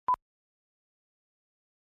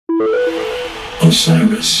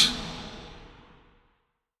Osiris.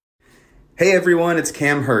 Hey everyone, it's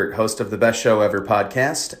Cam Hurt, host of the Best Show Ever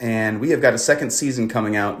podcast, and we have got a second season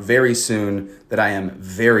coming out very soon that I am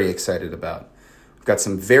very excited about. We've got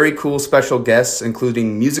some very cool special guests,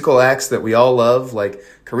 including musical acts that we all love, like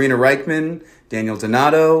Karina Reichman, Daniel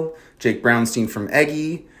Donato, Jake Brownstein from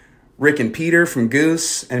Eggy, Rick and Peter from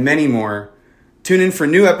Goose, and many more. Tune in for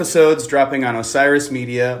new episodes dropping on Osiris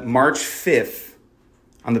Media March 5th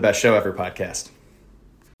on the Best Show Ever podcast.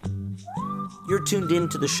 You're tuned in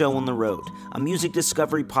to The Show on the Road, a music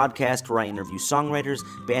discovery podcast where I interview songwriters,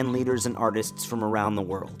 band leaders, and artists from around the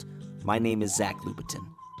world. My name is Zach Lupetin.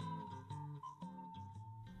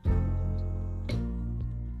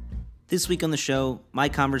 This week on the show, my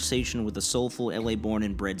conversation with a soulful LA-born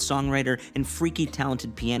and bred songwriter and freaky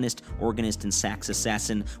talented pianist, organist, and sax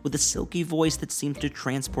assassin with a silky voice that seems to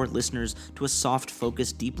transport listeners to a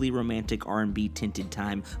soft-focused, deeply romantic R&B tinted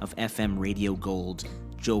time of FM radio gold,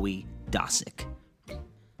 Joey Dosik.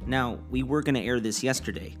 Now, we were going to air this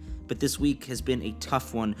yesterday, but this week has been a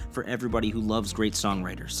tough one for everybody who loves great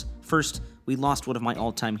songwriters. First, we lost one of my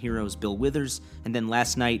all-time heroes, Bill Withers, and then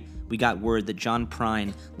last night, we got word that John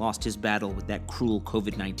Prine lost his battle with that cruel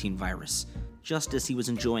COVID-19 virus. Just as he was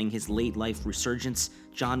enjoying his late-life resurgence,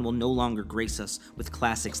 John will no longer grace us with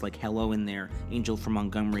classics like Hello in There, Angel from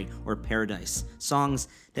Montgomery, or Paradise, songs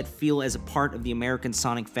that feel as a part of the American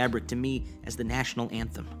sonic fabric to me as the national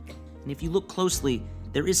anthem. And if you look closely,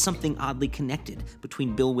 there is something oddly connected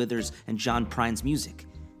between Bill Withers and John Prine's music.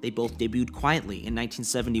 They both debuted quietly in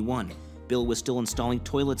 1971. Bill was still installing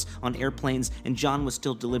toilets on airplanes, and John was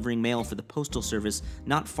still delivering mail for the Postal Service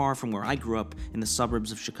not far from where I grew up in the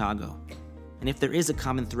suburbs of Chicago. And if there is a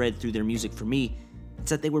common thread through their music for me, it's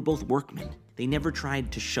that they were both workmen. They never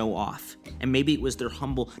tried to show off. And maybe it was their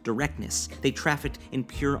humble directness. They trafficked in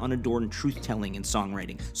pure, unadorned truth-telling and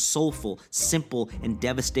songwriting. Soulful, simple, and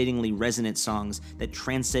devastatingly resonant songs that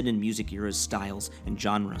transcended music eras, styles, and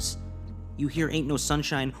genres. You hear Ain't No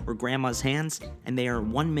Sunshine or Grandma's Hands, and they are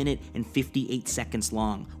 1 minute and 58 seconds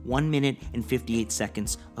long. 1 minute and 58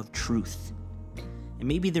 seconds of truth. And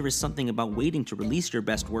maybe there is something about waiting to release your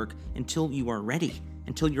best work until you are ready,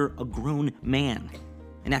 until you're a grown man.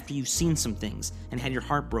 And after you've seen some things, and had your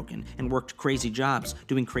heart broken, and worked crazy jobs,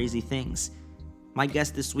 doing crazy things. My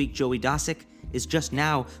guest this week, Joey Dosik, is just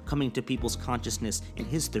now coming to people's consciousness in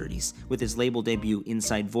his 30s, with his label debut,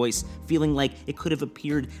 Inside Voice, feeling like it could have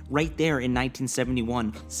appeared right there in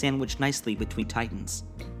 1971, sandwiched nicely between titans.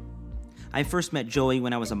 I first met Joey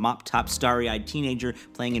when I was a mop-top, starry-eyed teenager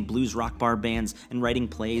playing in blues rock bar bands and writing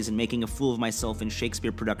plays and making a fool of myself in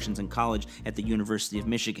Shakespeare productions in college at the University of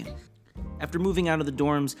Michigan. After moving out of the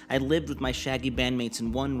dorms, I lived with my shaggy bandmates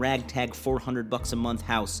in one ragtag $400 a month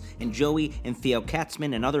house, and Joey and Theo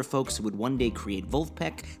Katzman and other folks who would one day create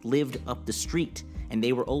Vulfpeck lived up the street. And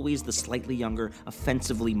they were always the slightly younger,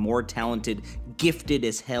 offensively more talented, gifted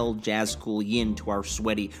as hell jazz school yin to our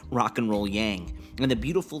sweaty rock and roll yang. And the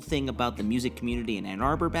beautiful thing about the music community in Ann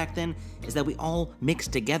Arbor back then is that we all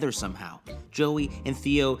mixed together somehow. Joey and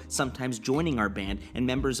Theo sometimes joining our band, and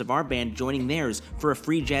members of our band joining theirs for a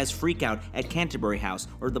free jazz freakout at Canterbury House,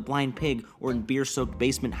 or the Blind Pig, or in beer-soaked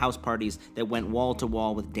basement house parties that went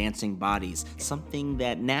wall-to-wall with dancing bodies. Something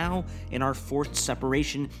that now, in our forced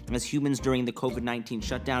separation as humans during the COVID-19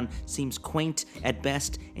 shutdown, seems quaint at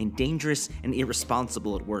best and dangerous and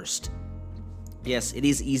irresponsible at worst. Yes, it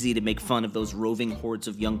is easy to make fun of those roving hordes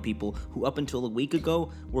of young people who up until a week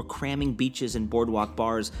ago were cramming beaches and boardwalk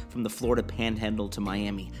bars from the Florida Panhandle to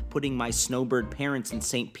Miami, putting my snowbird parents in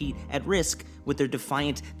St. Pete at risk with their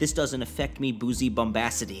defiant, this doesn't affect me boozy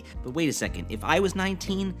bombacity. But wait a second, if I was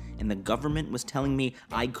 19 and the government was telling me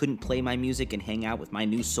I couldn't play my music and hang out with my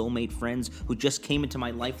new soulmate friends who just came into my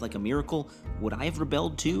life like a miracle, would I have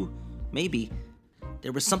rebelled too? Maybe.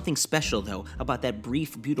 There was something special, though, about that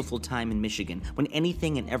brief, beautiful time in Michigan when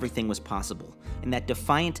anything and everything was possible, and that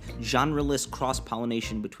defiant, genreless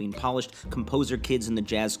cross-pollination between polished composer kids in the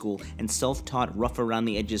jazz school and self-taught,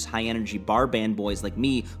 rough-around-the-edges, high-energy bar band boys like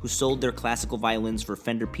me who sold their classical violins for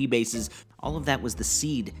Fender P-basses. All of that was the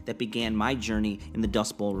seed that began my journey in the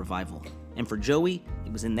Dust Bowl revival. And for Joey,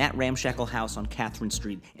 it was in that ramshackle house on Catherine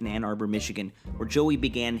Street in Ann Arbor, Michigan, where Joey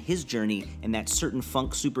began his journey in that certain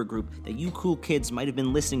funk supergroup that you cool kids might have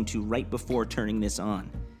been listening to right before turning this on.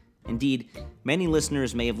 Indeed, many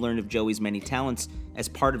listeners may have learned of Joey's many talents as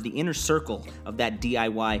part of the inner circle of that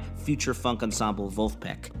DIY future funk ensemble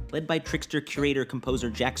Vulfpeck, led by trickster curator-composer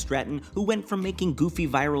Jack Stratton, who went from making goofy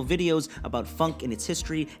viral videos about funk and its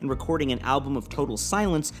history and recording an album of total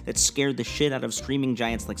silence that scared the shit out of streaming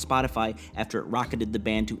giants like Spotify after it rocketed the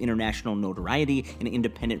band to international notoriety and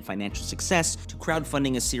independent financial success, to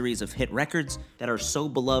crowdfunding a series of hit records that are so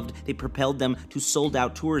beloved they propelled them to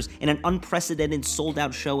sold-out tours and an unprecedented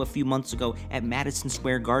sold-out show a few months ago at Madison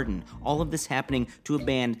Square Garden. All of this happening to a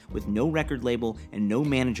band with no record label and no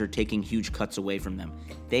manager taking huge cuts away from them.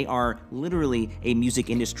 They are literally a music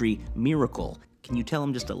industry miracle. Can you tell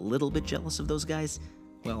I'm just a little bit jealous of those guys?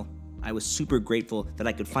 Well, I was super grateful that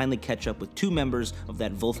I could finally catch up with two members of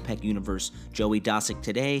that Vulfpeck universe, Joey Dosik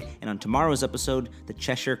today, and on tomorrow's episode, the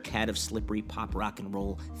Cheshire Cat of slippery pop rock and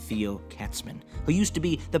roll, Theo Katzman, who used to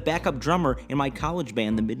be the backup drummer in my college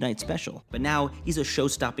band, The Midnight Special. But now he's a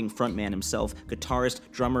show-stopping frontman himself, guitarist,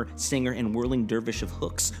 drummer, singer, and whirling dervish of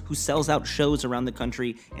hooks, who sells out shows around the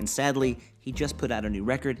country, and sadly, he just put out a new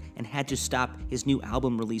record and had to stop his new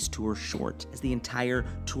album release tour short, as the entire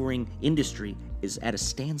touring industry is at a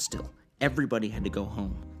standstill. Everybody had to go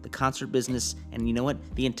home. The concert business, and you know what?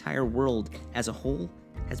 The entire world as a whole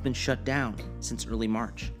has been shut down since early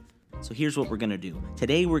March. So here's what we're gonna do.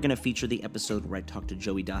 Today we're gonna feature the episode where I talked to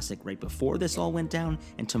Joey Dosik right before this all went down,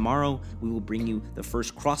 and tomorrow we will bring you the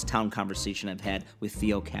first crosstown conversation I've had with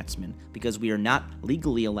Theo Katzman, because we are not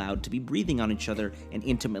legally allowed to be breathing on each other and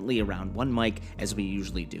intimately around one mic as we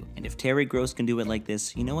usually do. And if Terry Gross can do it like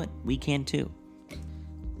this, you know what? We can too.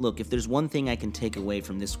 Look, if there's one thing I can take away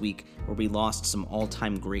from this week where we lost some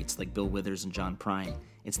all-time greats like Bill Withers and John Prine,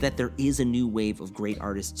 it's that there is a new wave of great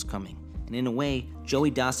artists coming. And in a way, Joey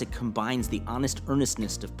Dosik combines the honest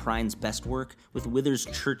earnestness of Prine's best work with Withers'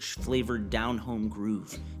 church-flavored down-home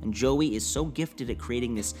groove. And Joey is so gifted at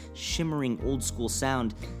creating this shimmering old-school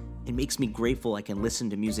sound, it makes me grateful I can listen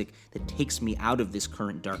to music that takes me out of this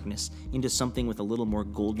current darkness into something with a little more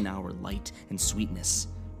golden hour light and sweetness.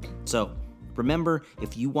 So, remember,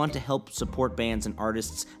 if you want to help support bands and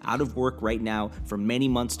artists out of work right now for many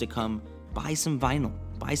months to come, buy some vinyl.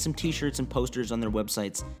 Buy some t-shirts and posters on their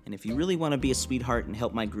websites, and if you really want to be a sweetheart and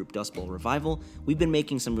help my group Dust Bowl Revival, we've been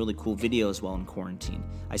making some really cool videos while in quarantine.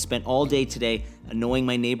 I spent all day today annoying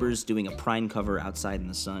my neighbors doing a Prine cover outside in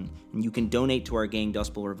the sun, and you can donate to our gang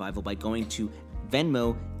Dust Bowl Revival by going to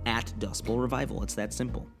Venmo at Dust Bowl Revival. It's that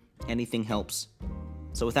simple. Anything helps.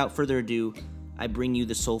 So without further ado, I bring you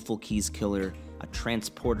the soulful keys killer, a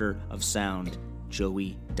transporter of sound,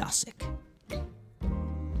 Joey Dosik.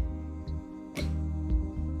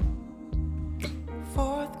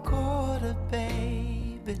 Fourth quarter,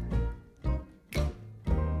 baby.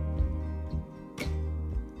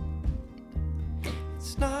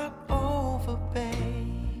 It's not over,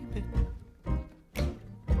 baby.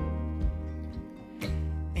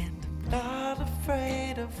 And I'm not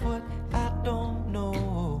afraid of what I don't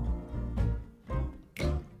know.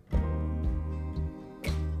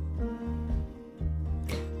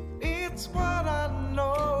 It's what I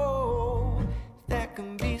know that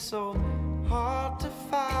can be so hard to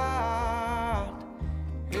find,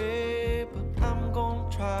 yeah, but I'm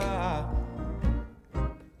gonna try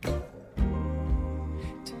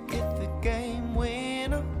to get the game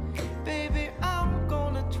winner, baby, I'm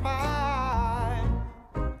gonna try.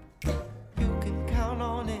 You can count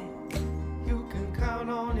on it, you can count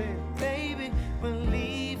on it, baby,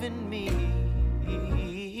 believe in me.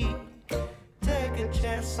 Take a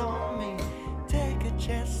chance on me, take a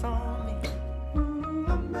chance on me.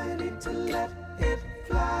 I'm ready to let it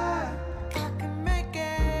fly. I can make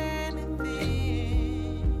anything.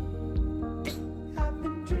 I've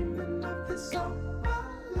been dreaming of this all my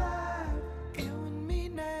life. You and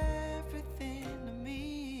mean everything to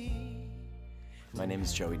me. My name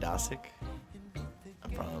is Joey Dosik.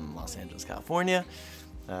 I'm from Los Angeles, California.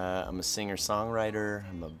 I'm a singer-songwriter.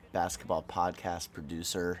 I'm a basketball podcast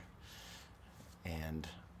producer. And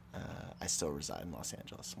I still reside in Los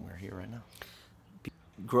Angeles, and we're here right now.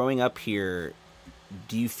 Growing up here,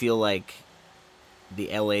 do you feel like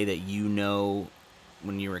the LA that you know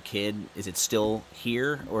when you were a kid, is it still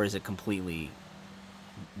here, or is it completely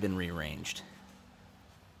been rearranged?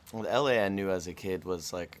 Well, the LA I knew as a kid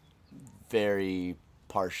was like very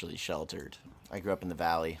partially sheltered. I grew up in the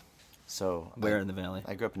Valley. So Where in the Valley?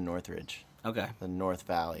 I grew up in Northridge, Okay. the North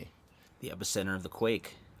Valley. The epicenter of the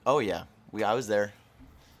quake. Oh yeah, I was there.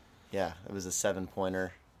 Yeah, it was a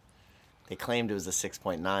 7-pointer. They claimed it was a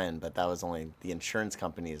 6.9, but that was only the insurance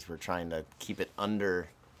companies were trying to keep it under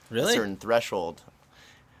a certain threshold,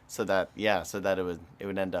 so that it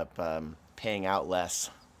would end up paying out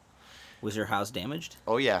less. Was your house damaged?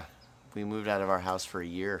 Oh yeah, we moved out of our house for a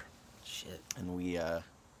year. Shit. And we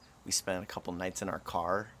spent a couple nights in our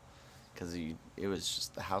car because it was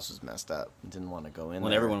just, the house was messed up. Didn't want to go in Well,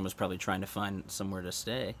 there. everyone was probably trying to find somewhere to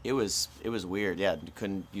stay. It was weird. Yeah, you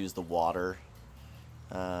couldn't use the water.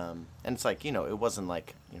 And it's like, you know, it wasn't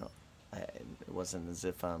like, you know, it wasn't as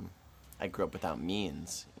if I grew up without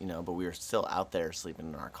means, you know, but we were still out there sleeping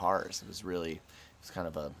in our cars. It was kind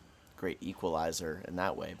of a great equalizer in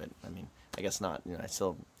that way. But I mean, I guess not. You know, I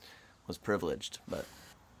still was privileged. But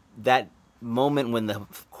That moment when the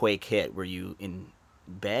quake hit, were you in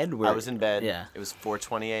bed? I was in bed. Yeah. It was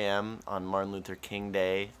 4:20 a.m. on Martin Luther King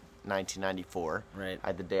Day, 1994. Right. I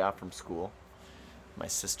had the day off from school. My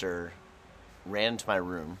sister ran to my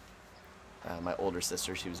room. My older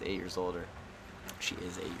sister, she was 8 years older. She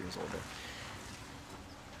is 8 years older.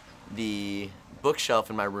 The bookshelf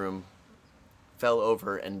in my room fell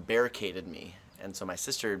over and barricaded me. And so my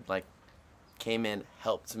sister, like, came in,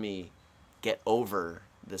 helped me get over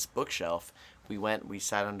this bookshelf. We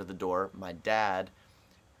sat under the door. My dad,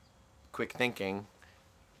 quick thinking,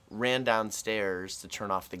 ran downstairs to turn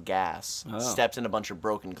off the gas, stepped in a bunch of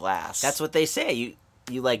broken glass. That's what they say.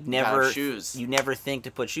 You like never have shoes. You never think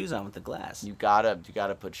to put shoes on with the glass. You gotta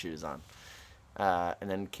put shoes on. And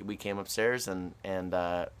then we came upstairs and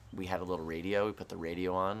we had a little radio. We put the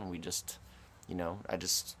radio on. We just, you know, it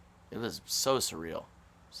was so surreal.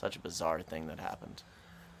 Such a bizarre thing that happened.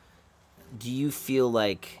 Do you feel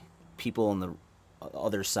like people on the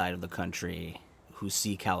other side of the country who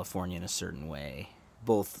see California in a certain way,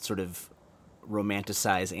 both sort of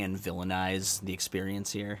romanticize and villainize the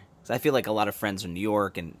experience here? 'Cause I feel like a lot of friends in New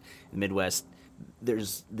York and the Midwest,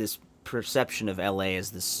 there's this perception of LA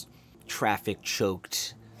as this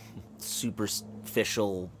traffic-choked,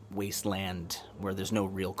 superficial wasteland where there's no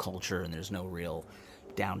real culture and there's no real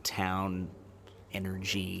downtown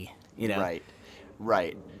energy, you know?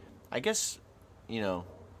 Right. I guess, you know,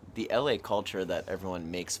 the LA culture that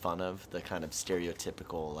everyone makes fun of, the kind of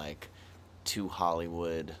stereotypical, like, to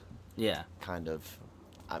Hollywood Yeah. kind of,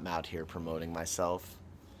 I'm out here promoting myself,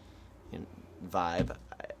 you know, vibe.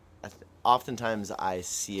 Oftentimes I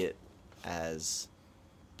see it as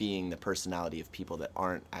being the personality of people that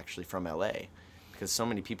aren't actually from LA, because so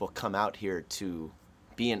many people come out here to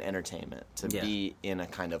be in entertainment, to be in a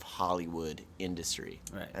kind of Hollywood industry.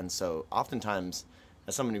 Right. And so oftentimes,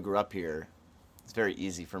 as someone who grew up here, it's very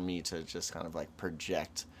easy for me to just kind of like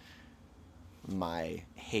project my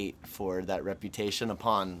hate for that reputation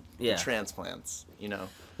upon the transplants, you know?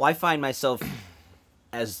 Well, I find myself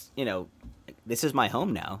as, you know, this is my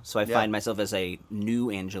home now, so I find myself as a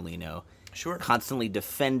new Angelino, constantly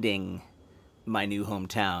defending my new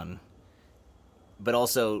hometown, but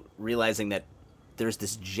also realizing that there's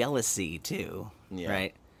this jealousy too,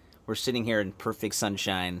 right? We're sitting here in perfect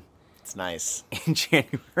sunshine. It's nice. In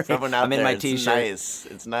January. Someone out I'm in there, my it's t-shirt. nice.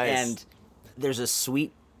 It's nice. And there's a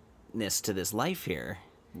sweetness to this life here.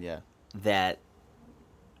 Yeah. That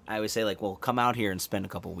I would say, like, well, come out here and spend a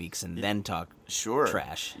couple weeks and then talk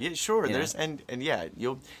trash. Yeah, sure. You There's know? and yeah,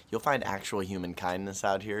 you'll find actual human kindness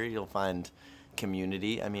out here. You'll find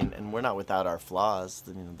community. I mean, and we're not without our flaws.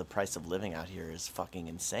 You know, the price of living out here is fucking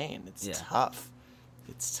insane. It's tough.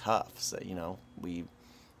 It's tough. So, you know,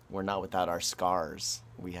 we're not without our scars.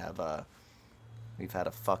 We've had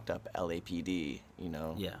a fucked up LAPD, you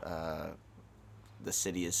know. Yeah. The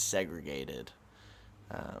city is segregated.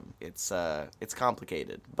 It's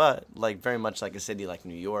complicated, but like very much like a city like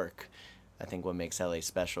New York, I think what makes LA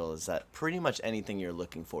special is that pretty much anything you're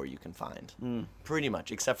looking for you can find. Pretty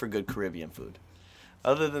much, except for good Caribbean food.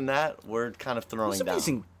 Other than that, we're kind of throwing There's down.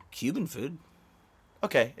 amazing Cuban food.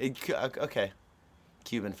 Okay.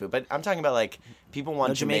 Cuban food, but I'm talking about like people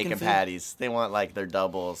want Jamaican food? patties. They want like their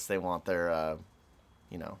doubles. They want their,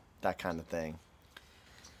 you know, that kind of thing.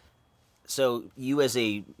 So you as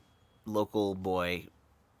a local boy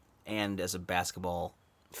and as a basketball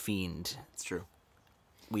fiend. It's true.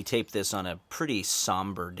 We taped this on a pretty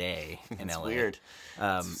somber day in It's LA. weird.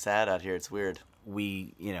 It's sad out here. It's weird.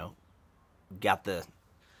 We, you know, got the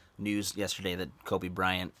news yesterday that Kobe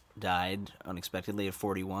Bryant died unexpectedly at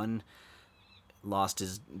 41. Lost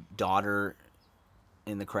his daughter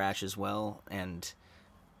in the crash as well. And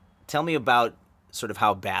tell me about sort of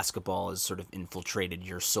how basketball has sort of infiltrated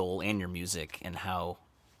your soul and your music and how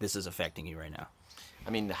this is affecting you right now. I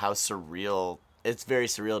mean, how surreal. It's very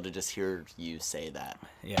surreal to just hear you say that.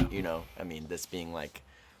 Yeah. You know, I mean, this being like,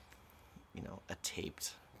 you know, a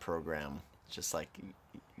taped program, just like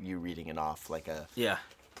you reading it off like a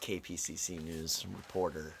KPCC news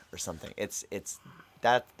reporter or something. It's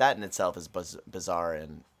that in itself is bizarre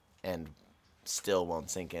and still won't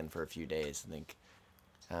sink in for a few days. I think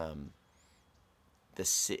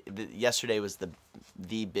yesterday was the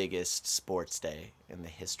biggest sports day in the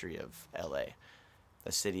history of LA,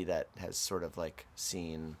 a city that has sort of like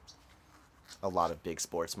seen a lot of big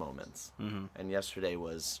sports moments. Mm-hmm. And yesterday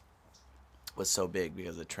was so big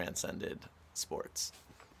because it transcended sports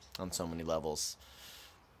on so many levels.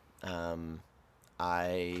 I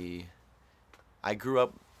grew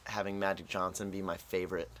up having Magic Johnson be my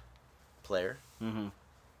favorite player. Mm-hmm.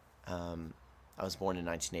 I was born in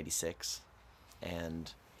 1986,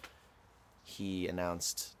 and he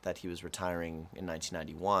announced that he was retiring in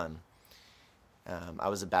 1991. I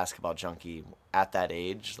was a basketball junkie at that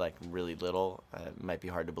age, like really little. It might be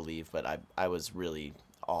hard to believe, but I was really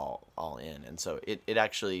all in. And so it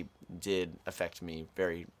actually did affect me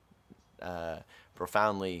very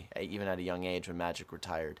profoundly, even at a young age when Magic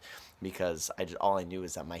retired, because all I knew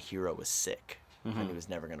is that my hero was sick, and he was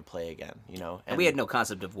never going to play again, you know? And we had no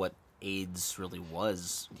concept of what AIDS really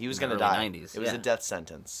was. He was going to die. 90s. It was a death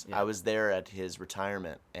sentence. Yeah. I was there at his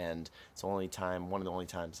retirement, and it's one of the only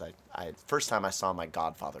times first time I saw my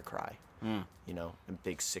godfather cry. You know, a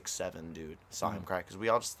big 6'7" dude, saw him cry, because we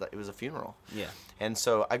all just thought it was a funeral. Yeah. And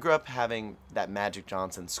so I grew up having that Magic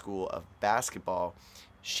Johnson school of basketball,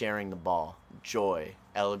 sharing the ball, joy,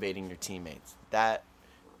 elevating your teammates. That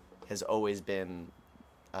has always been,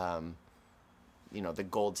 the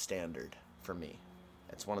gold standard for me.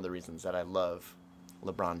 It's one of the reasons that I love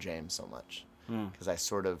LeBron James so much, because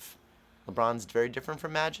LeBron's very different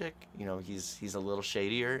from Magic. You know, he's a little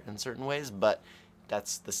shadier in certain ways, but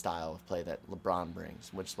that's the style of play that LeBron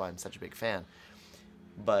brings, which is why I'm such a big fan.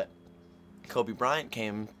 But Kobe Bryant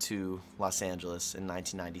came to Los Angeles in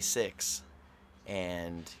 1996,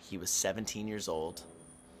 and he was 17 years old,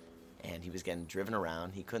 and he was getting driven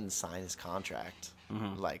around. He couldn't sign his contract.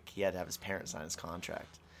 Like, he had to have his parents sign his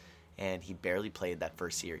contract. And he barely played that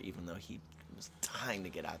first year, even though he was dying to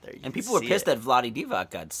get out there. And people were pissed that Vlade Divac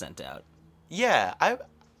got sent out. Yeah,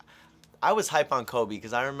 I was hype on Kobe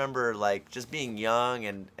because I remember, like, just being young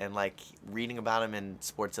and like reading about him in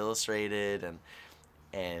Sports Illustrated,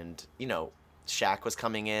 and you know, Shaq was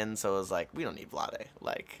coming in, so it was like, we don't need Vlade.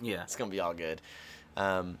 Like, it's gonna be all good.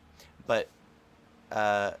 But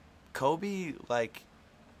Kobe, like,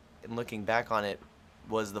 in looking back on it,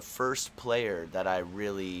 was the first player that I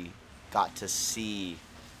really got to see,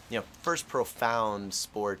 first profound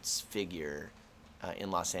sports figure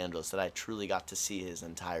in Los Angeles that I truly got to see his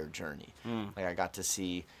entire journey. Like, I got to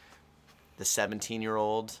see the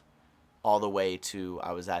 17-year-old all the way to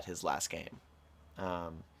I was at his last game.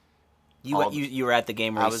 You were at the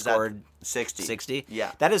game where he scored 60. 60?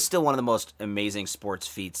 Yeah. That is still one of the most amazing sports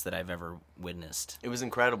feats that I've ever witnessed. It was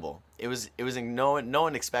incredible. It was no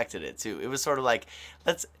one expected it, too. It was sort of like,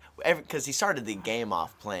 because he started the game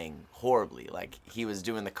off playing horribly. Like, he was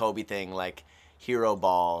doing the Kobe thing, like hero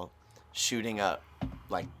ball, shooting up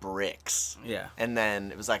like bricks. Yeah. And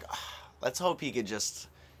then it was like, let's hope he could just,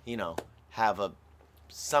 have hold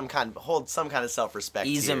some kind of self-respect.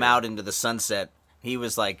 Ease him out into the sunset. He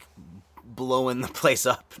was like blowing the place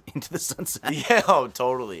up into the sunset. Yeah,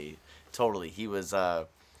 totally. He was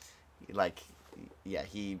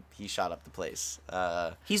he shot up the place.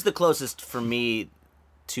 He's the closest for me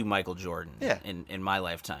to Michael Jordan in my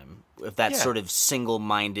lifetime. With that sort of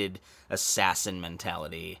single-minded assassin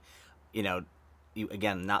mentality,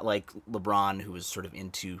 again, not like LeBron, who was sort of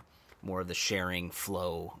into more of the sharing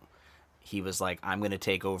flow. He was like, I'm going to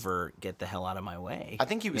take over, get the hell out of my way. I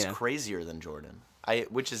think he was crazier than Jordan.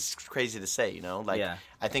 Which is crazy to say,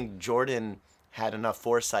 I think Jordan had enough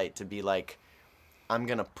foresight to be like, I'm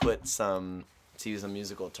going to put some, to use a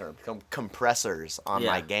musical term, compressors on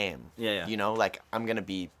my game. Yeah. I'm going to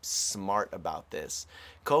be smart about this.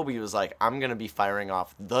 Kobe was like, I'm going to be firing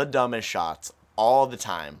off the dumbest shots all the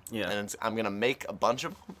time. Yeah. And I'm going to make a bunch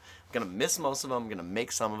of them. I'm going to miss most of them. I'm going to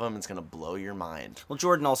make some of them. It's going to blow your mind. Well,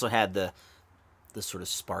 Jordan also had the sort of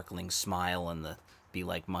sparkling smile and the be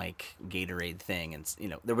like Mike Gatorade thing, and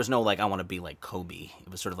there was no like I want to be like Kobe. It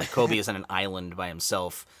was sort of like Kobe is on an island by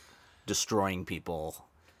himself, destroying people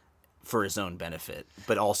for his own benefit,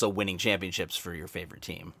 but also winning championships for your favorite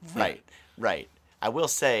team. Right. I will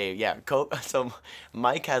say, so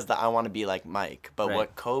Mike has the I want to be like Mike, but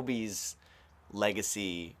what Kobe's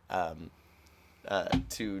legacy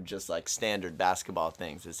to just like standard basketball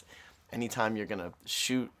things is, anytime you're gonna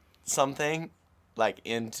shoot something like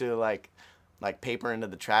into like paper into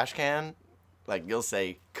the trash can, like, you'll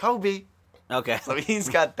say Kobe. Okay. So he's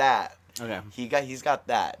got that. Okay. He's got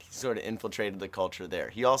that. He sort of infiltrated the culture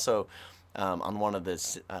there. He also, on one of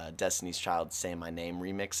the Destiny's Child "Say My Name"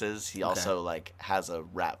 remixes, he also like has a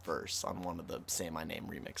rap verse on one of the "Say My Name"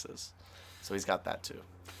 remixes. So he's got that too.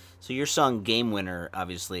 So your song "Game Winner"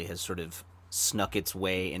 obviously has sort of snuck its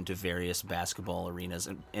way into various basketball arenas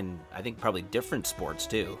and I think probably different sports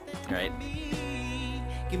too, right?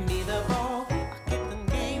 Give me the ball, I get the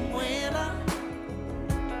game winner.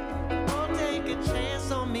 Oh, take a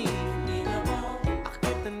chance on me. Give me the ball, I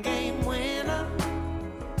get the game winner.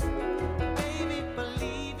 Baby,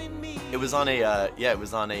 believe in me. It was on a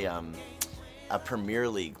Premier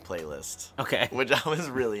League playlist. Okay. Which I was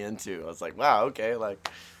really into. I was like, wow, okay, like,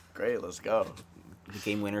 great, let's go. The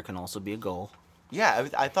game winner can also be a goal. Yeah,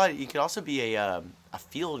 I thought it could also be a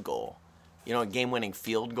field goal. You know, a game-winning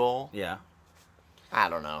field goal. Yeah. I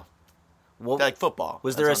don't know. Well, Like football.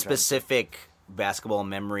 Was there a specific basketball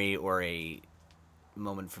memory or a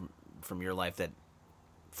moment from your life that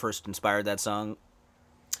first inspired that song?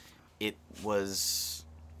 It was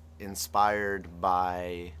inspired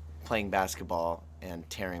by playing basketball and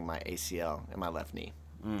tearing my ACL in my left knee.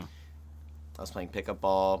 I was playing pickup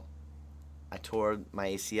ball. I tore my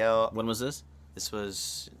ACL. When was this? This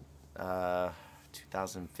was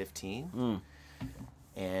 2015.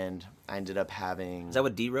 And I ended up having... Is that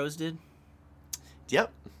what D-Rose did?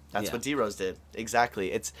 Yep. That's what D-Rose did.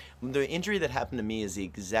 Exactly. It's the injury that happened to me is the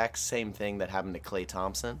exact same thing that happened to Klay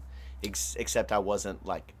Thompson, except I wasn't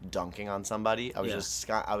like dunking on somebody. I was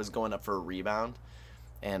I was going up for a rebound,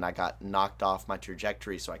 and I got knocked off my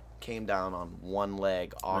trajectory, so I came down on one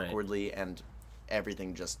leg awkwardly, and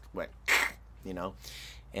everything just went, you know.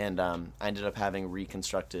 And I ended up having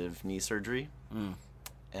reconstructive knee surgery,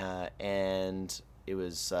 and it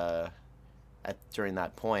was during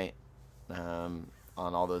that point.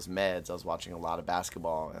 On all those meds, I was watching a lot of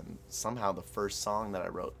basketball, and somehow the first song that I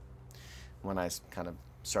wrote when I kind of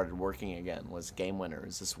started working again was Game Winner. It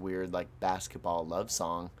was this weird, like, basketball love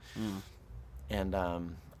song. And I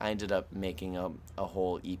ended up making a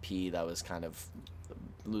whole EP that was kind of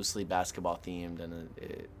loosely basketball themed, and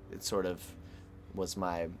it sort of was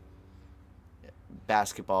my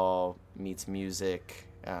basketball meets music,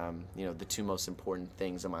 you know, the two most important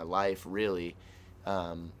things in my life, really.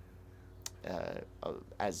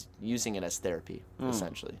 As using it as therapy,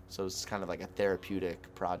 essentially. So it's kind of like a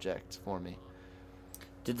therapeutic project for me.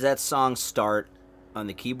 Did that song start on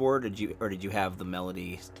the keyboard, or did you have the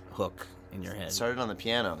melody hook in your head? It started on the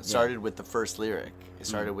piano. It started with the first lyric. It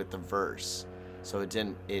started with the verse. So it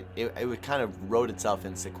didn't. It kind of wrote itself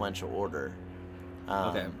in sequential order.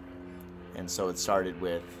 Okay. And so it started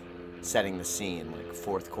with setting the scene, like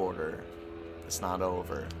fourth quarter. It's not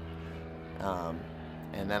over.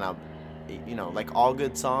 And then you know, like all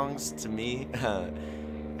good songs, to me,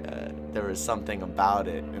 there was something about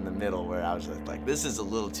it in the middle where I was just like, this is a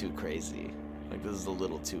little too crazy. Like, this is a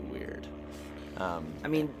little too weird. I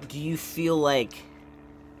mean, do you feel like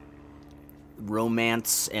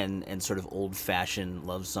romance and sort of old-fashioned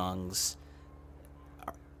love songs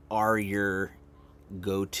are your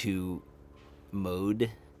go-to mode?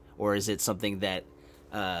 Or is it something that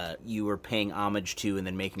you were paying homage to and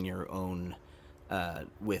then making your own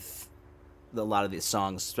with a lot of these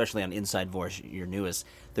songs, especially on Inside Voice, your newest?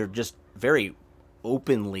 They're just very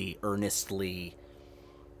openly, earnestly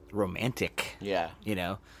romantic. Yeah. You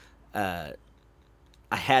know? I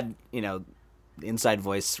had, you know, the Inside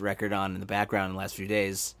Voice record on in the background in the last few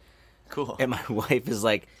days. Cool. And my wife is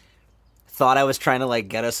like, thought I was trying to, like,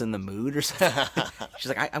 get us in the mood or something.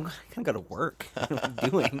 She's like, I'm going to go to work. What am I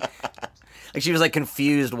doing? Like, she was, like,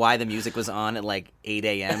 confused why the music was on at, like, 8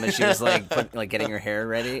 a.m. and she was, like, getting her hair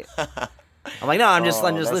ready. I'm like, no, I'm just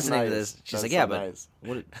listening to this. She's like, yeah, but nice.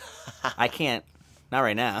 what? I can't. Not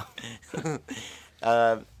right now.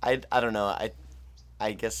 I don't know.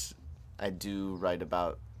 I guess I do write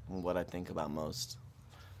about what I think about most.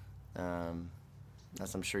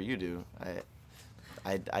 As I'm sure you do.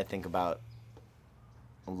 I think about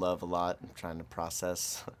love a lot. I'm trying to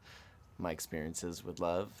process my experiences with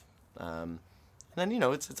love. And then, you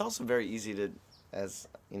know, it's also very easy to, as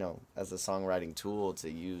a songwriting tool, to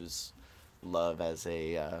use love as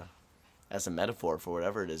a metaphor for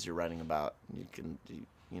whatever it is you're writing about. We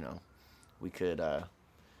could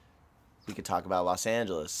talk about Los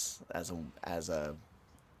Angeles as a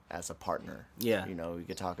partner. Yeah. You know, we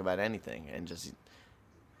could talk about anything, and just,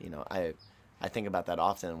 you know, I think about that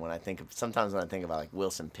often when I think about like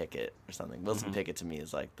Wilson Pickett or something. Wilson Pickett to me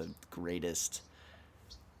is like the greatest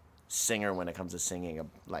singer when it comes to singing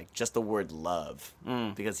like just the word love,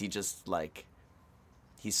 because he just like,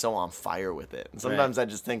 he's so on fire with it. And sometimes I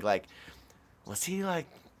just think like, was he like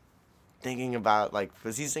thinking about, like,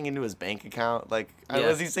 was he singing to his bank account? Like,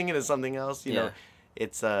 was he singing to something else? You know,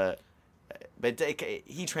 it's but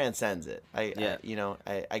he transcends it.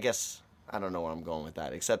 I guess I don't know where I'm going with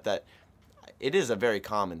that, except that it is a very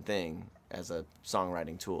common thing as a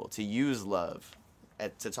songwriting tool to use love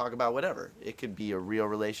to talk about whatever. It could be a real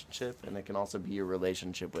relationship, and it can also be a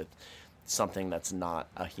relationship with something that's not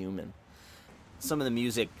a human. Some of the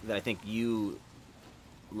music that I think you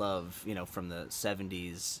love, from the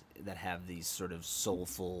 70s that have these sort of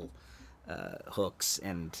soulful hooks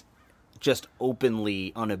and just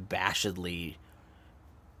openly, unabashedly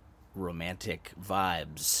romantic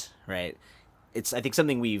vibes, right? It's, I think,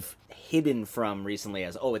 something we've hidden from recently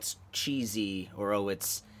as, it's cheesy, or,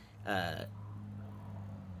 it's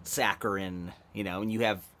saccharine, and you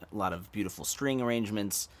have a lot of beautiful string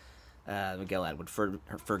arrangements, Miguel Atwood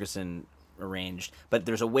Ferguson arranged, but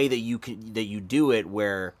there's a way that you do it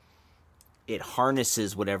where it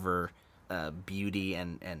harnesses whatever beauty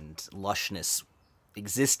and lushness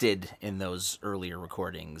existed in those earlier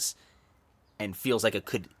recordings and feels like it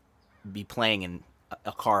could be playing in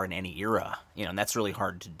a car in any era, and that's really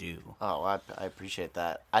hard to do. Oh, I appreciate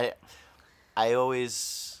that. I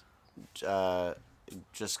always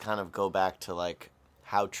just kind of go back to, like,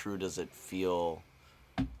 how true does it feel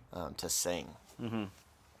to sing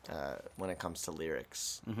when it comes to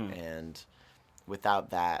lyrics. And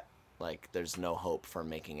without that, like, there's no hope for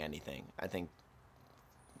making anything. I think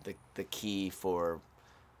the key for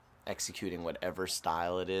executing whatever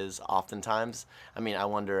style it is, oftentimes, I mean, I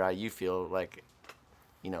wonder how you feel, like,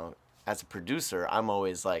 as a producer, I'm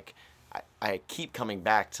always like, I keep coming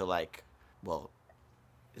back to, like, well,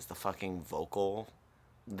 is the fucking vocal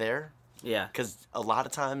there? Yeah. Because a lot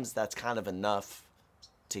of times that's kind of enough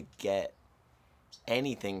to get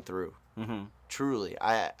anything through. Truly.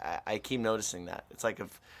 I keep noticing that. It's like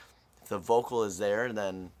if the vocal is there,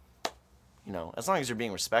 then, as long as you're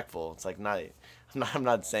being respectful, it's like I'm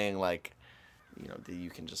not saying, like, that you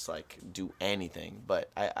can just, like, do anything, but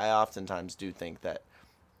I oftentimes do think that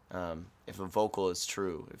if a vocal is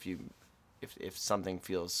true, if something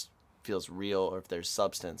feels real, or if there's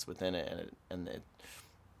substance within it, and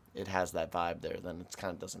it has that vibe there, then it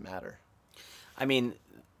kind of doesn't matter. I mean,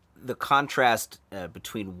 the contrast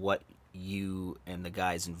between what you and the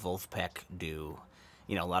guys in Vulfpeck do,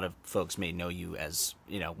 a lot of folks may know you as,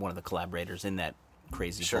 one of the collaborators in that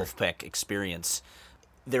crazy Vulfpeck experience.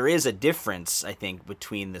 There is a difference, I think,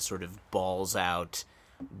 between the sort of balls out,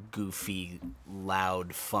 goofy,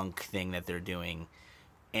 loud funk thing that they're doing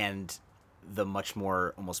and the much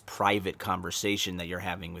more almost private conversation that you're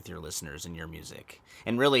having with your listeners and your music.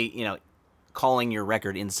 And really, calling your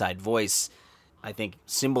record Inside Voice, I think,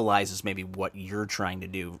 symbolizes maybe what you're trying to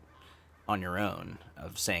do on your own,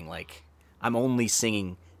 of saying, like, I'm only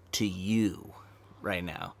singing to you right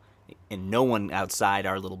now, and no one outside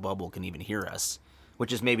our little bubble can even hear us,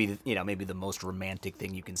 which is maybe the most romantic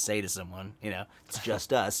thing you can say to someone. It's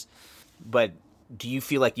just us. But do you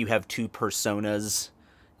feel like you have two personas,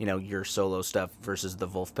 your solo stuff versus the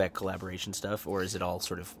Vulfpeck collaboration stuff, or is it all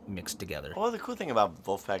sort of mixed together? Well, the cool thing about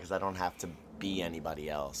Vulfpeck is I don't have to be anybody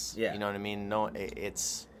else. Yeah. You know what I mean? No,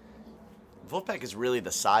 Vulfpeck is really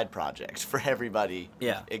the side project for everybody.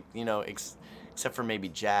 Yeah. Except for maybe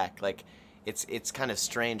Jack. Like, it's kind of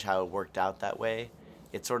strange how it worked out that way.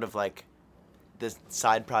 It's sort of like this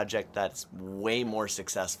side project that's way more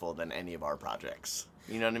successful than any of our projects.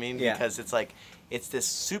 You know what I mean? Yeah. Because it's like, it's this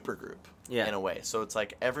super group in a way. So it's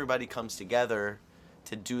like everybody comes together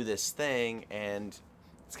to do this thing, and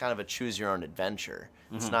it's kind of a choose your own adventure.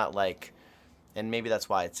 It's not like, and maybe that's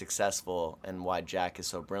why it's successful and why Jack is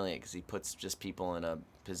so brilliant, because he puts just people in a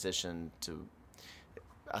position to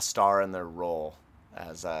a star in their role,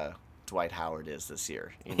 as Dwight Howard is this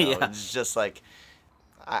year. Yeah. It's just like,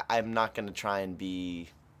 I'm not going to try and be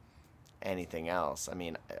anything else. I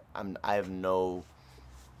mean, I have no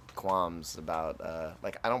qualms about,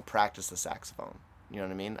 like, I don't practice the saxophone. You know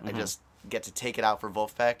what I mean? I just get to take it out for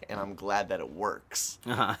Vulfpeck, and I'm glad that it works.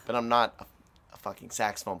 But I'm not a fucking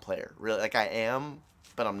saxophone player. Really, like, I am,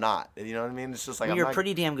 but I'm not. You know what I mean? It's just like, You're a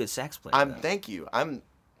pretty damn good sax player. Thank you.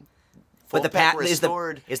 But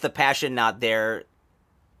restored. Is the passion not there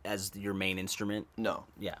as your main instrument? No.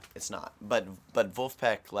 Yeah. It's not. But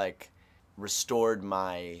Vulfpeck, like, restored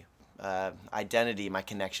my identity, my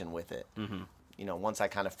connection with it. Once I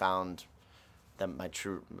kind of found that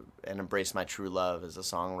and embraced my true love as a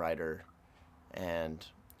songwriter, and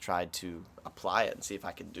tried to apply it and see if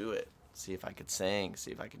I could do it, see if I could sing,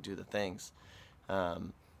 see if I could do the things.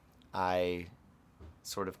 I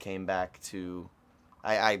sort of came back to,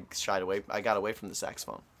 I shied away. I got away from the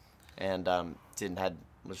saxophone, and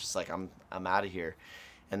was just like, I'm out of here.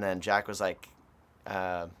 And then Jack was like,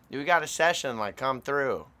 we got a session, like, come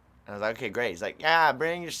through. And I was like, okay, great. He's like, yeah,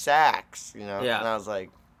 bring your sax, Yeah. And I was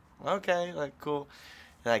like, okay, like, cool.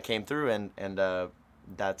 And I came through, and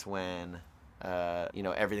that's when,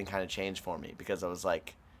 everything kind of changed for me, because I was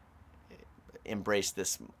like, embrace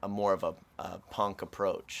this more of a punk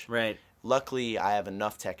approach. Right. Luckily, I have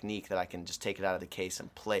enough technique that I can just take it out of the case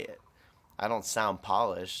and play it. I don't sound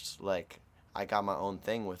polished. Like, I got my own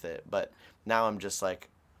thing with it. But now I'm just, like,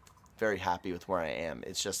 very happy with where I am.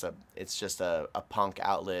 It's just a punk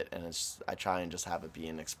outlet, and I try and just have it be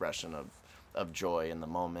an expression of joy in the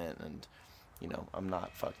moment. And, you know, I'm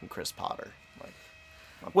not fucking Chris Potter. Like,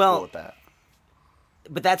 I'm cool with that.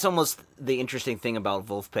 But that's almost the interesting thing about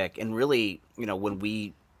Vulfpeck. And really, you know, when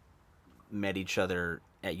we met each other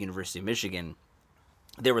at University of Michigan,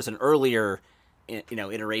 there was an earlier, you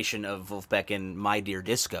know, iteration of Vulfpeck in My Dear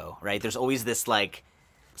Disco, right? There's always this, like,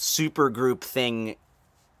 super group thing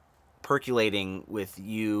percolating with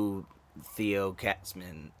you, Theo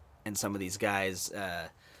Katzman, and some of these guys.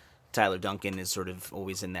 Tyler Duncan is sort of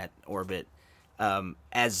always in that orbit,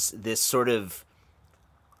 as this sort of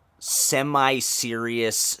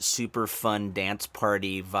semi-serious, super fun dance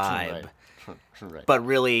party vibe. Right. But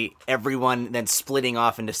really, everyone then splitting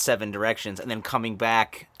off into 7 directions and then coming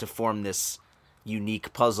back to form this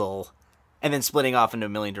unique puzzle and then splitting off into a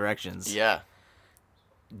million directions. Yeah.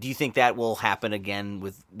 Do you think that will happen again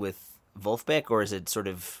with Vulfpeck, or is it sort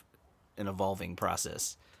of an evolving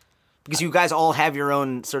process? Because you guys all have your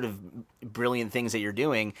own sort of brilliant things that you're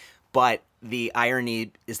doing, but the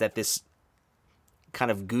irony is that this kind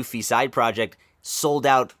of goofy side project sold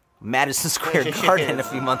out Madison Square Garden a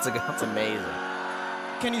few months ago. It's amazing.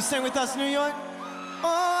 Can you sing with us, New York?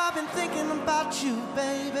 Oh, I've been thinking about you,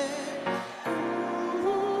 baby.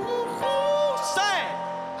 Ooh, say it.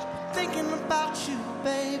 I've been thinking about you,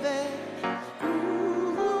 baby.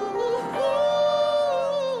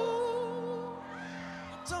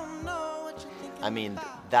 Don't know what you're thinking. I mean,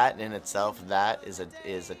 that in itself, that is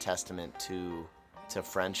a testament to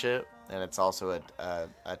friendship, and it's also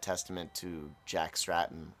a testament to Jack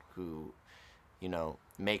Stratton, who, you know,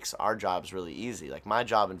 makes our jobs really easy. Like, my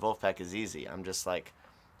job in Vulfpeck is easy. I'm just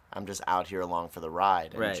out here along for the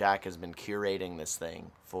ride. And right. Jack has been curating this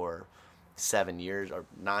thing for 7 years or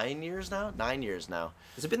 9 years now. 9 years now.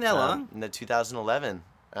 Has it been that long? In the 2011,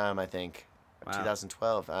 I think, wow.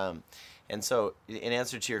 2012. And so, in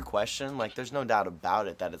answer to your question, like, there's no doubt about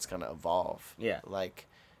it that it's gonna evolve. Yeah. Like,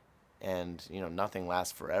 and you know, nothing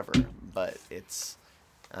lasts forever. But it's.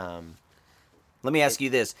 Let me ask you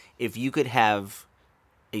this: if you could have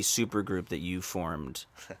a super group that you formed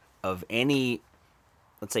of any,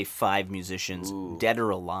 let's say 5 musicians, dead or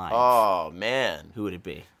alive, Oh man. who would it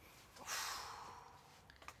be?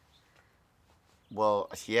 Well,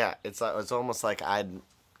 yeah, it's almost like I'd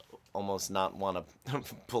almost not want to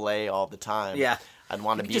play all the time. Yeah. I'd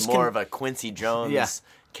want to be more of a Quincy Jones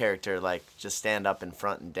character, like just stand up in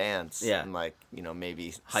front and dance. Yeah. And like, you know,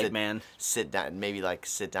 maybe Hype man. Sit down, maybe like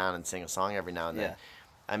sit down and sing a song every now and then. Yeah.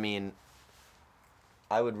 I mean,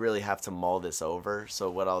 I would really have to mull this over. So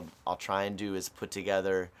what I'll try and do is put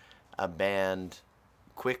together a band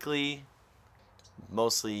quickly,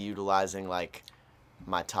 mostly utilizing like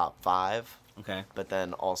my top 5. Okay. But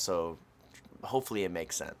then also, hopefully it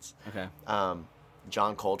makes sense. Okay.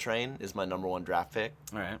 John Coltrane is my number 1 draft pick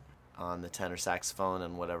All right. on the tenor saxophone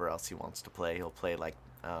and whatever else he wants to play. He'll play like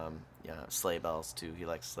sleigh bells too. He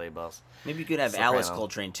likes sleigh bells. Maybe you could have Soprano. Alice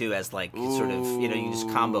Coltrane too, as like sort of, you know, you just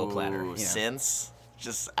combo platter. You know? Synths,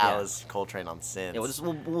 just Alice Coltrane on synths. Yeah,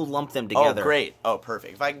 we'll lump them together. Oh, great! Oh,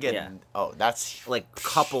 perfect. If I can get, that's like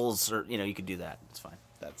couples, or you know, you could do that. It's fine.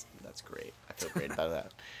 That's great. I feel great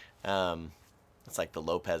about that. It's like the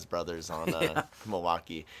Lopez brothers on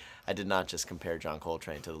Milwaukee. I did not just compare John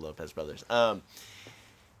Coltrane to the Lopez brothers.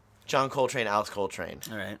 John Coltrane, Alex Coltrane.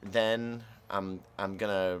 All right. Then I'm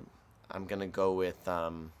gonna go with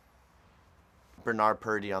Bernard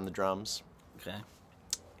Purdie on the drums. Okay.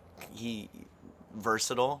 He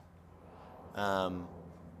versatile.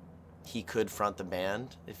 He could front the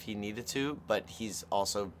band if he needed to, but he's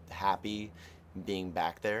also happy being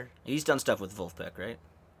back there. He's done stuff with Vulfpeck, right?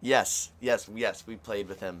 Yes. We played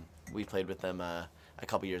with him. A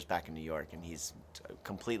couple years back in New York, and he's a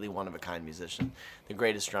completely one-of-a-kind musician, the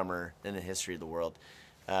greatest drummer in the history of the world,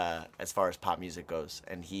 as far as pop music goes.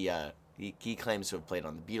 And he claims to have played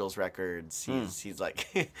on the Beatles records. He's like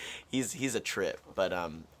he's a trip. But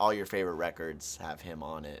all your favorite records have him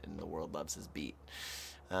on it, and the world loves his beat.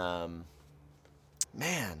 Man.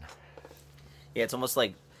 Yeah, it's almost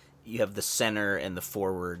like you have the center and the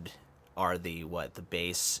forward are the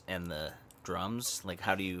bass and the drums. Like,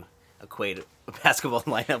 how do you equate a basketball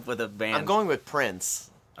lineup with a band? I'm going with Prince.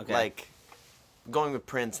 Okay. Like, going with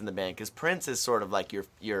Prince in the band, because Prince is sort of like your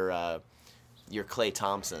Klay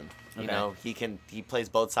Thompson. You know, he plays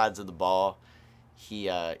both sides of the ball. He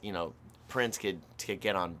Prince could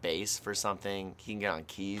get on bass for something. He can get on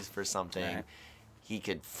keys for something. Right. He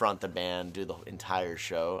could front the band, do the entire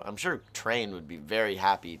show. I'm sure Train would be very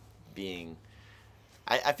happy being.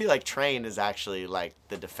 I feel like Train is actually like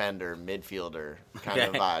the defender, midfielder kind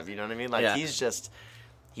of vibe. You know what I mean? Like he's just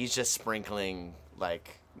sprinkling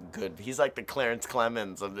like good. He's like the Clarence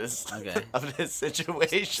Clemens of this of this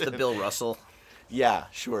situation. It's the Bill Russell. Yeah,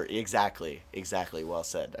 sure, exactly. Well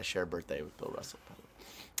said. I share a birthday with Bill Russell.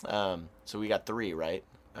 So we got 3, right?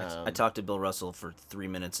 I talked to Bill Russell for 3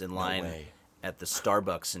 minutes in line at the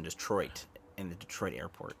Starbucks in Detroit, in the Detroit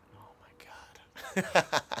airport. Oh my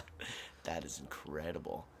God. That is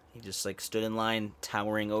incredible. He just like stood in line,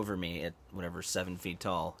 towering over me at whatever 7 feet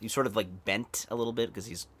tall. He sort of like bent a little bit because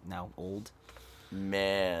he's now old.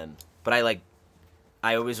 Man. But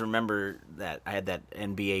I always remember that I had that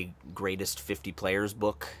NBA Greatest 50 Players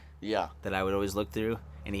book. Yeah. That I would always look through,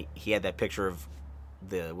 and he had that picture of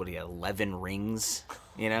the 11 rings,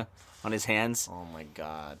 on his hands. Oh my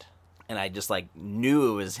God. And I just like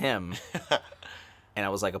knew it was him. And I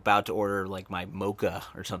was like about to order like my mocha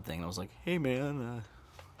or something. And I was like, "Hey man,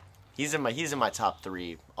 he's in my top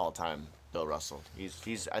 3 all time. Bill Russell.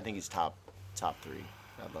 I think he's top 3.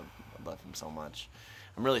 I love him so much.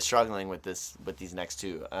 I'm really struggling with these next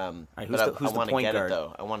 2. right, but who's I the want to point get guard? it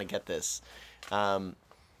though. I want to get this. I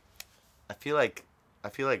feel like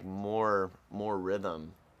more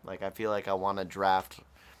rhythm. Like I feel like I want to draft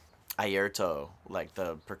Airto, like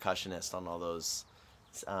the percussionist on all those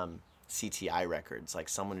CTI records, like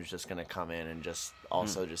someone who's just gonna come in and just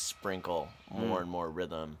also just sprinkle more and more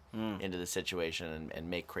rhythm into the situation and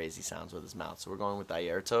make crazy sounds with his mouth. So we're going with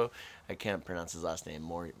Airto. I can't pronounce his last name.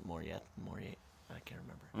 Moriet. I can't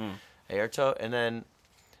remember. Airto, and then,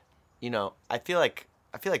 I feel like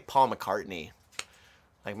Paul McCartney.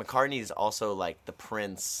 Like McCartney's also like the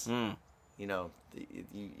Prince.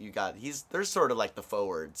 You got they're sort of like the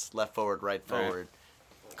forwards, left forward, right forward.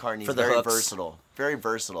 McCartney's For the very hooks. versatile. Very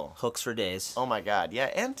versatile. hooks for days." Oh my God,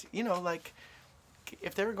 yeah, and like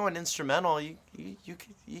if they were going instrumental, you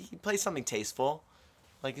play something tasteful.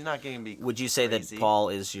 Like you're not going to be. Would you say crazy. that Paul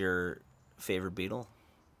is your favorite Beatle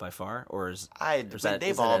by far, or is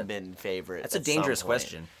they've all been favorites. That's a at some dangerous point.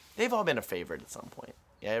 question. They've all been a favorite at some point.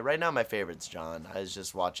 Yeah, right now my favorite's John. I was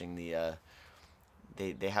just watching the.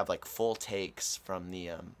 They have like full takes from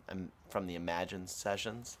the Imagine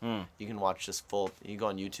sessions. You can watch just full. You go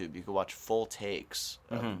on YouTube. You can watch full takes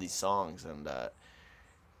of these songs, and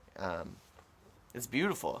it's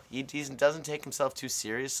beautiful. He doesn't take himself too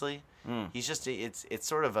seriously. He's just it's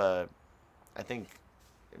sort of I think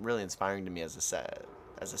really inspiring to me as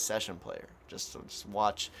a session player. Just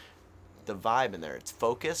watch the vibe in there. It's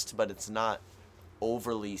focused, but it's not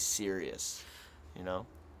overly serious.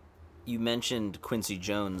 You mentioned Quincy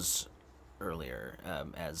Jones earlier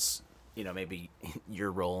as maybe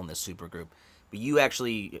your role in the supergroup, but you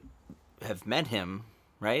actually have met him,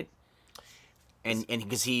 right? And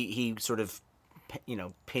because he sort of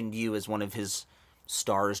pinned you as one of his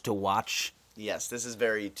stars to watch. Yes, this is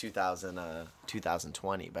very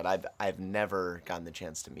 2020, but I've never gotten the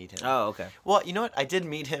chance to meet him. Oh, okay. Well, you know what? I did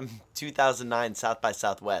meet him 2009 South by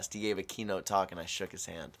Southwest. He gave a keynote talk, and I shook his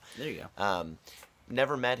hand. There you go.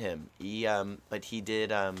 Never met him. But he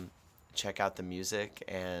did check out the music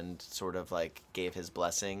and sort of like gave his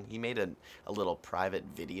blessing. He made a little private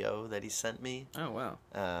video that he sent me. Oh wow.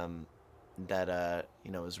 That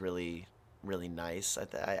was really really nice.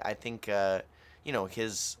 I think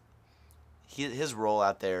his role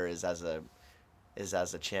out there is as a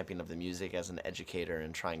champion of the music, as an educator,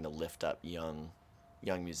 and trying to lift up young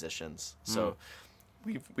musicians. So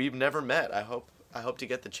we've never met. I hope to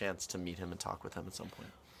get the chance to meet him and talk with him at some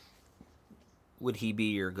point. Would he be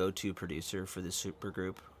your go-to producer for the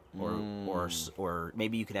supergroup, or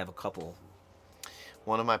maybe you could have a couple?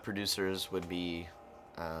 One of my producers would be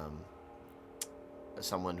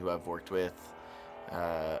someone who I've worked with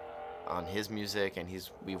on his music, and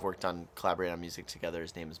we've collaborated on music together.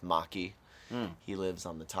 His name is Maki. He lives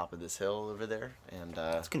on the top of this hill over there, and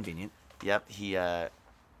that's convenient. Yep,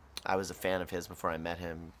 I was a fan of his before I met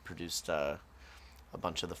him. Produced a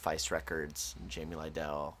bunch of the Feist records, and Jamie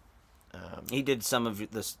Lydell. He did some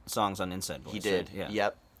of the songs on Inside Voice. He did. Right? Yeah.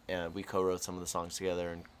 Yep. We co-wrote some of the songs together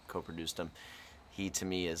and co-produced them. He, to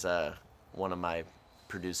me, is one of my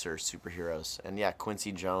producer superheroes. And yeah,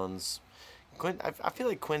 Quincy Jones. I feel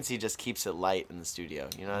like Quincy just keeps it light in the studio.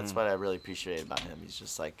 That's what I really appreciate about him. He's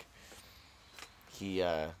just like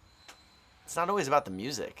it's not always about the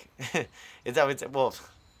music. It's always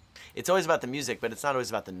about the music, but it's not always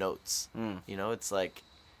about the notes. It's like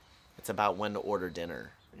it's about when to order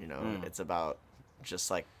dinner. It's about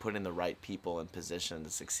just like putting the right people in position to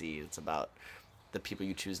succeed. It's about the people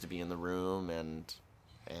you choose to be in the room and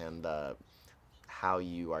how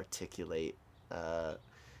you articulate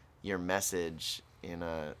your message in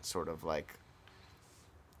a sort of like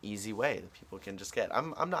easy way that people can just get.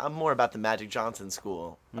 I'm more about the Magic Johnson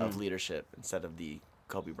school of leadership instead of the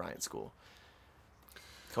Kobe Bryant school.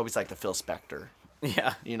 Kobe's like the Phil Spector.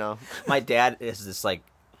 Yeah. You know? My dad has this like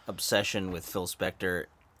obsession with Phil Spector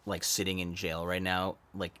like sitting in jail right now,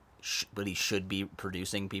 like but he should be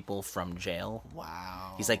producing people from jail.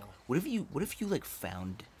 Wow. He's like, what if you like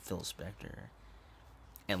found Phil Spector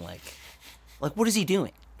and like what is he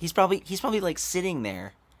doing? He's probably like sitting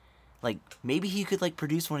there, like maybe he could like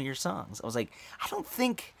produce one of your songs. I was like, I don't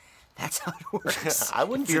think that's how it works. I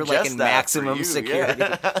wouldn't if you're suggest like in that maximum for you, security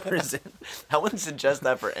yeah. prison. I wouldn't suggest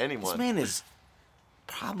that for anyone. This man is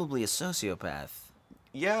probably a sociopath.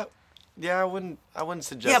 Yeah, I wouldn't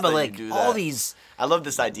suggest. Yeah, but that like you do all that. these. I love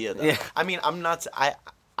this idea though. Yeah. I mean, I'm not.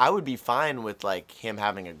 I would be fine with like him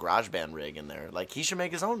having a garage band rig in there. Like he should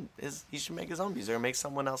make his own. He should make his own music or make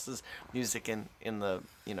someone else's music in the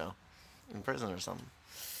in prison or something.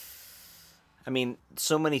 I mean,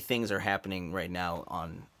 so many things are happening right now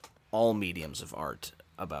on all mediums of art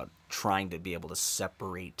about trying to be able to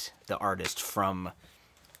separate the artist from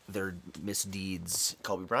their misdeeds.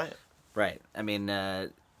 Kobe Bryant. Right. I mean,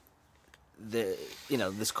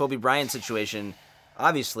 this Kobe Bryant situation,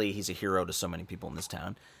 obviously he's a hero to so many people in this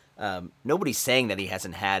town. Nobody's saying that he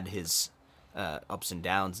hasn't had his ups and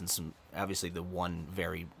downs and some, obviously the one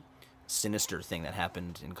very sinister thing that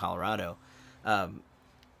happened in Colorado.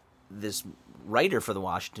 This writer for the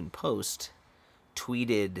Washington Post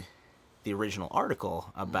tweeted the original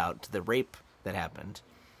article about the rape that happened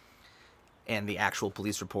and the actual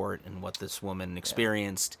police report and what this woman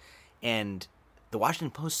experienced. And the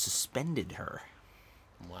Washington Post suspended her.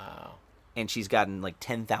 Wow. And she's gotten like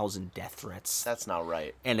 10,000 death threats. That's not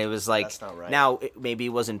right. And it was like, that's not right. Now, maybe it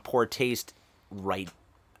was in poor taste right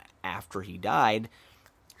after he died.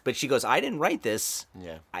 But she goes, I didn't write this.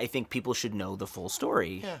 Yeah. I think people should know the full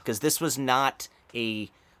story. Yeah. Because this was not a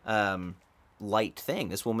light thing.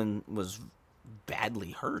 This woman was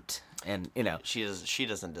badly hurt. And, she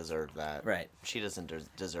doesn't deserve that. Right. She doesn't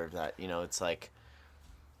deserve that. It's like,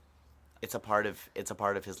 it's a part of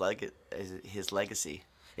his legacy.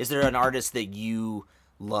 Is there an artist that you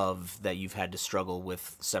love that you've had to struggle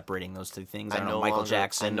with separating those two things? I don't know, Michael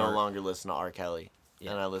Jackson. I no longer listen to R. Kelly.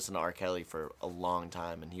 Yeah. And I listened to R. Kelly for a long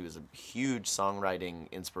time, and he was a huge songwriting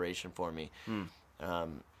inspiration for me.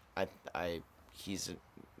 He's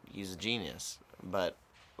a genius, but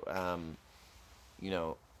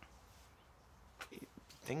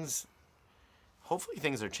hopefully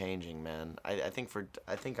things are changing, man. I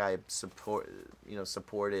think I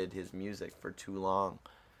supported his music for too long.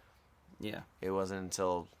 Yeah. It wasn't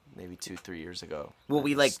until maybe 2-3 years ago. Well,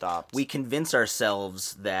 we stopped. We convince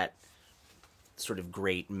ourselves that sort of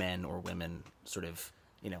great men or women sort of,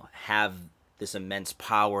 have this immense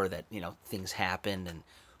power that, things happen and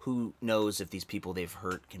who knows if these people they've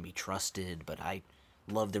hurt can be trusted, but I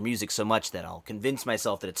love their music so much that I'll convince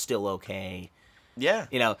myself that it's still okay. Yeah.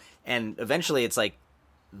 And eventually it's like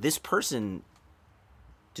this person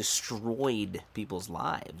destroyed people's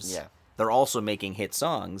lives. Yeah. They're also making hit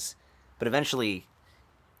songs, but eventually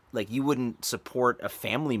like you wouldn't support a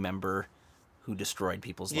family member who destroyed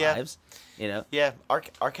people's lives, Yeah, R.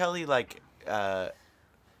 Kelly, like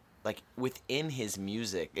within his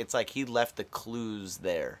music, it's like he left the clues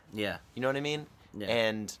there. Yeah. You know what I mean? Yeah.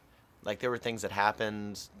 And, like, there were things that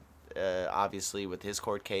happened, obviously, with his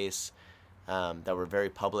court case that were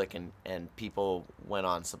very public, and people went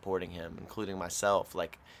on supporting him, including myself.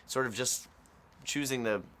 Like, sort of just choosing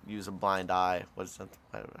to use a blind eye. What is that?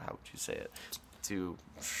 How would you say it? To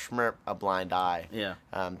schmirp a blind eye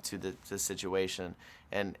to the situation,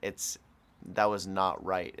 and that was not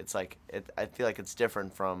right. It's like I feel like it's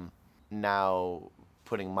different from now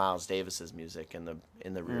putting Miles Davis's music in the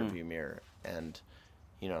rearview mirror and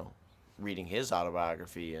reading his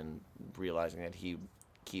autobiography and realizing that he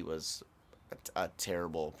was a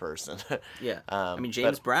terrible person. Yeah. I mean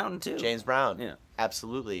James Brown too. James Brown. Yeah.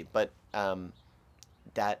 Absolutely. But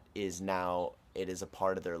that is now it is a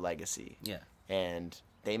part of their legacy. Yeah. And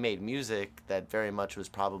they made music that very much was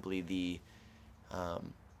probably the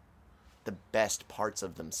best parts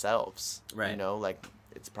of themselves. Right. Like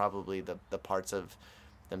it's probably the parts of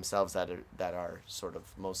themselves that are sort of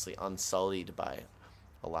mostly unsullied by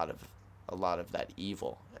a lot of that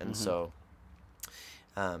evil. And so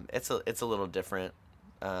it's a little different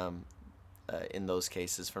in those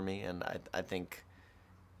cases for me, and I think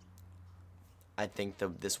I think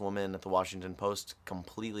this woman at the Washington Post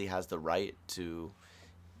completely has the right to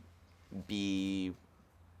be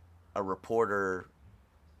a reporter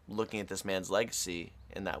looking at this man's legacy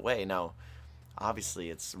in that way. Now, obviously,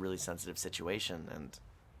 it's a really sensitive situation, and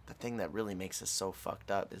the thing that really makes this so fucked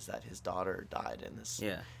up is that his daughter died in this.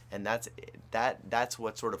 Yeah. And that's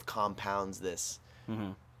what sort of compounds this.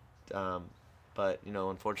 Mm-hmm. But, you know,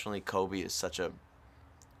 unfortunately, Kobe is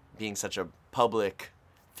being such a public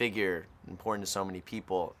figure, important to so many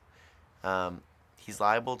people. He's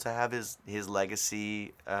liable to have his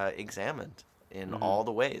legacy examined in all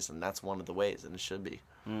the ways, and that's one of the ways, and it should be.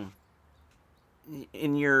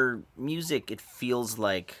 In your music, it feels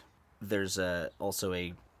like there's also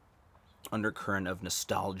a undercurrent of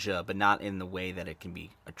nostalgia, but not in the way that it can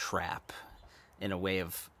be a trap, in a way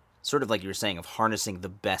of sort of like you were saying, of harnessing the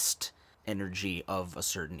best energy of a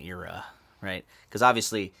certain era, right? Because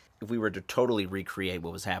obviously, if we were to totally recreate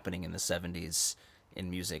what was happening in the 70s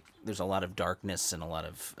in music, there's a lot of darkness and a lot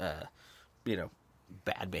of,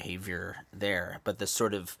 bad behavior there. But the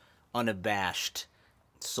sort of unabashed,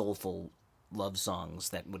 soulful love songs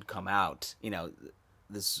that would come out,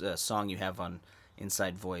 this song you have on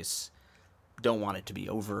Inside Voice, Don't Want It to Be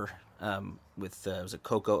Over, with, was it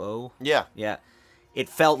Coco O? Yeah. Yeah. It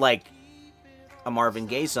felt like a Marvin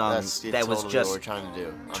Gaye song that totally was just what we're trying to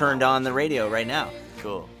do turned on the radio right now.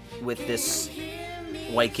 Cool. With this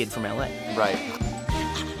white kid from LA. Right.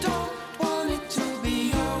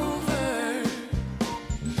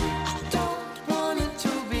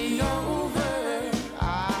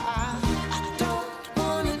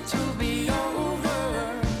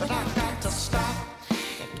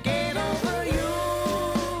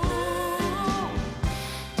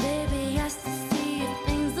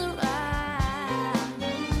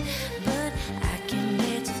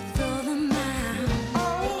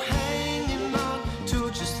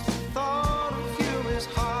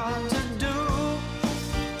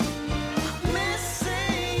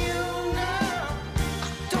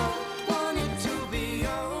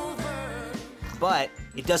 But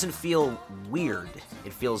it doesn't feel weird.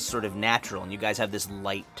 It feels sort of natural, and you guys have this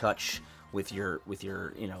light touch with your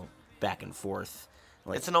back and forth.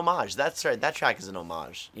 Like, it's an homage. That's right. That track is an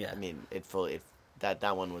homage. Yeah. I mean,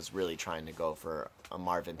 that one was really trying to go for a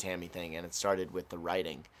Marvin Tammy thing, and it started with the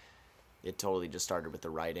writing. It totally just started with the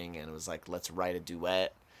writing, and it was like, let's write a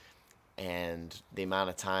duet. And the amount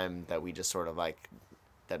of time that we just sort of like,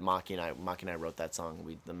 that Maki and I wrote that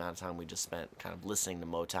song. The amount of time we just spent kind of listening to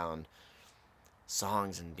Motown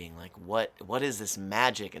songs and being like, what is this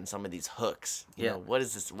magic in some of these hooks? You know, what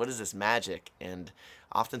is this magic? And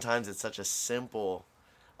oftentimes it's such a simple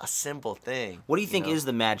thing. What do you think is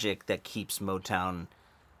the magic that keeps Motown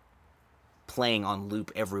playing on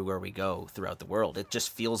loop everywhere we go throughout the world? It just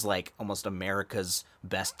feels like almost America's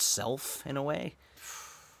best self in a way.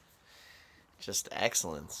 Just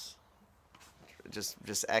excellence.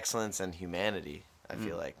 Just excellence and humanity. I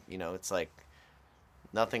feel like, it's like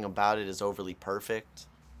nothing about it is overly perfect.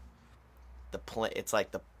 It's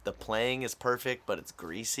like the playing is perfect, but it's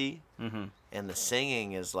greasy. Mm-hmm. And the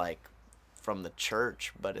singing is like from the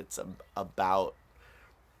church, but it's about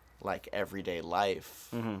like everyday life.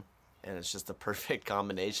 Mm-hmm. And it's just a perfect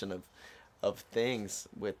combination of things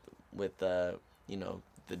with the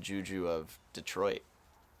juju of Detroit,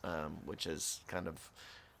 which has kind of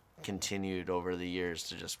continued over the years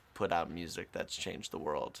to just put out music that's changed the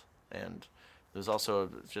world. And it was also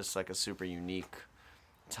just like a super unique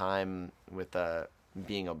time with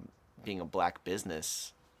being a black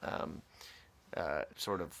business,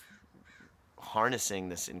 sort of harnessing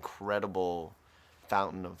this incredible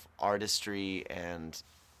fountain of artistry and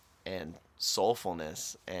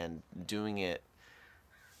soulfulness, and doing it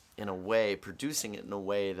in a way, producing it in a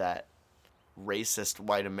way that racist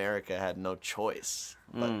white America had no choice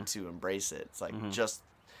but to embrace it. It's like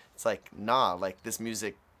like this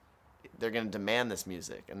music, they're going to demand this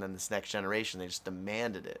music, and then this next generation, they just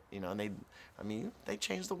demanded it, and they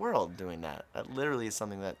changed the world doing that. That literally is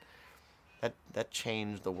something that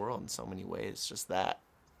changed the world in so many ways, just that.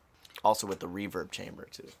 Also with the reverb chamber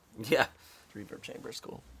too. Yeah. The reverb chamber is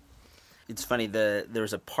cool. It's funny,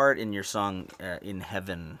 there's a part in your song, In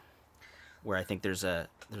Heaven, where I think there's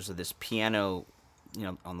this piano,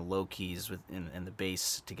 on the low keys and the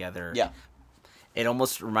bass together. Yeah. It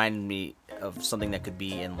almost reminded me of something that could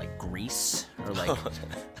be in like Grease, or like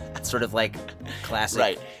sort of like classic,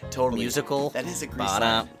 right? Totally musical. That is a Grease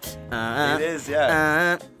song. It is,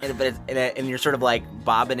 yeah. And you're sort of like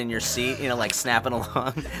bobbing in your seat, like snapping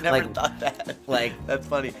along. Never thought that. Like that's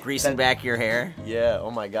funny. Greasing back your hair. Yeah.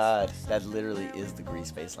 Oh my God. That literally is the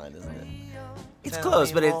Grease bass line, isn't it? It's Tell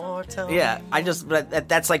close, me but more, tell yeah. me I just but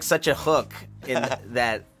that's like such a hook in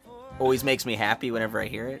that always makes me happy whenever I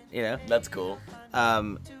hear it. You know. That's cool.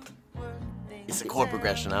 It's a chord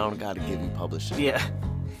progression. I don't got to give you publishing. Yeah.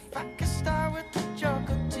 If I could start with a joke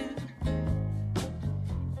or two,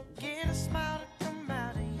 get a smile to come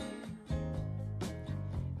out of you,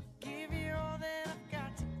 give you all that I've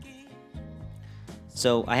got to give.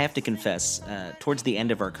 So I have to confess, towards the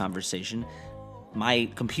end of our conversation, my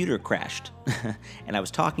computer crashed. And I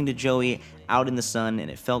was talking to Joey out in the sun,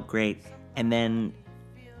 and it felt great. And then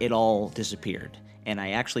it all disappeared. And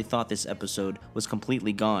I actually thought this episode was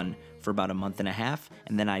completely gone for about a month and a half.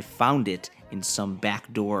 And then I found it in some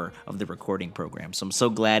back door of the recording program. So I'm so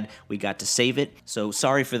glad we got to save it. So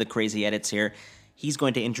sorry for the crazy edits here. He's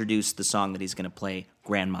going to introduce the song that he's going to play,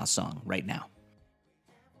 Grandma's Song, right now.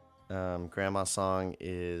 Grandma's Song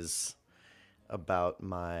is about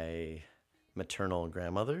my maternal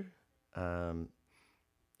grandmother.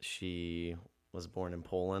 She was born in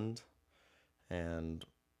Poland and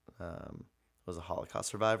was a Holocaust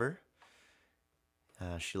survivor.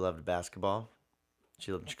 She loved basketball.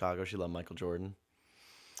 She lived in Chicago. She loved Michael Jordan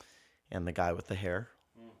and the guy with the hair.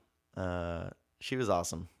 She was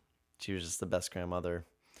awesome. She was just the best grandmother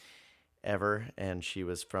ever, and she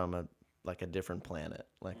was from a different planet,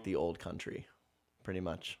 like the old country, pretty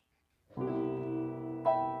much.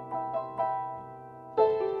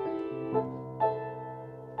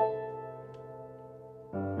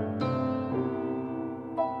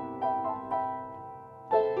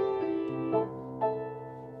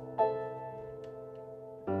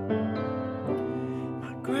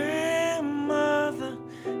 My grandmother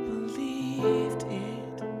believed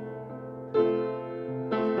it.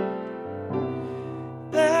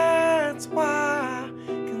 That's why I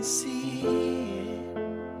can see it.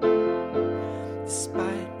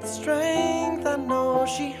 Despite the strength I know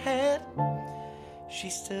she had, she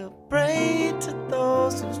still prayed to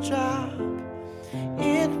those whose job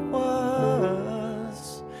it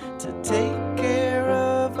was to take care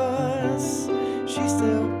of us. She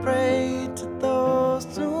still prayed to those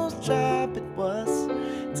whose job it was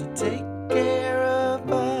to take care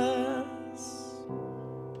of us.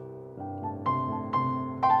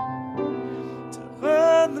 To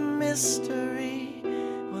her, the mystery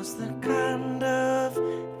was the kind of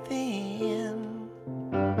thing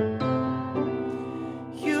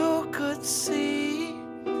you could see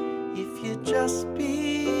if you just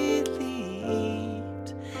believed,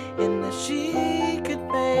 and that she could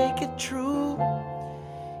make it true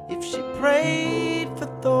if she prayed for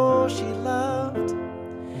those she loved.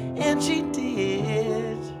 And she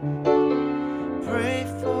did pray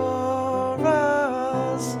for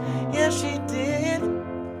us. Yes, she did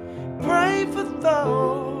pray for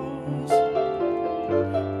those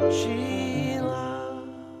she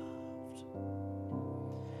loved.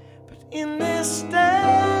 But in this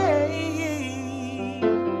day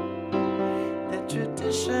that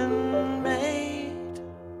tradition made,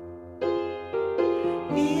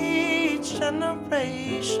 each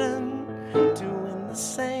generation doing the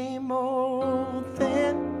same old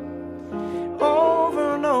thing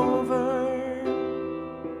over and over,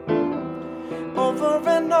 over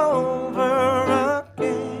and over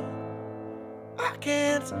again. I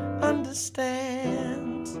can't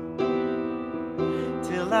understand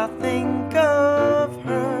till I think of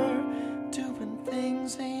her doing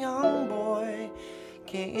things a young boy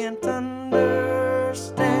can't understand,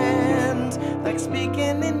 like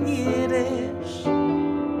speaking in Yiddish,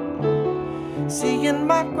 seeing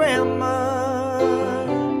my grandma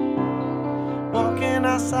walking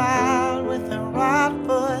outside with her right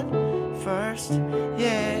foot first,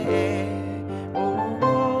 yeah.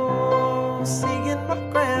 Oh, seeing my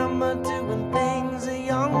grandma doing things a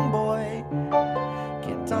young boy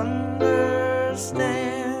can't understand.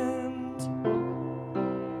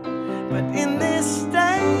 But in this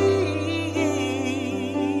day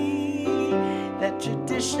that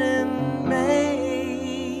tradition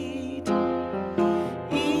made,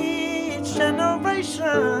 each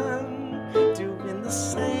generation doing the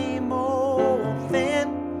same old thing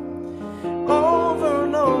over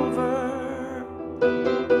and over,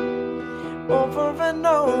 over and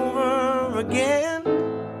over again.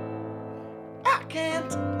 I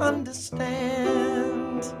can't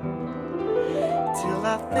understand till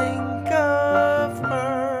I think of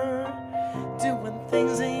her doing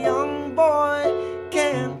things a young boy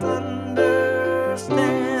can't understand,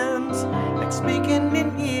 like speaking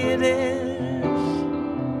in Yiddish,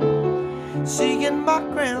 seeing my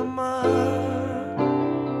grandma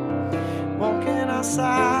walking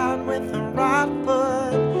outside with her right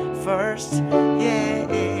foot first, yeah.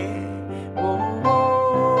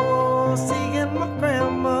 Oh, seeing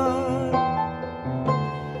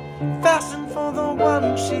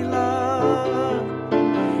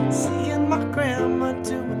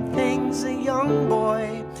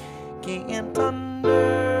can't understand.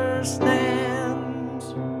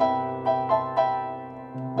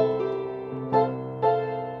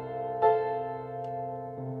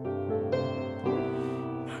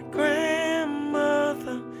 My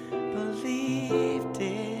grandmother believed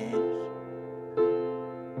it.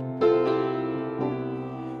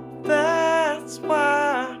 That's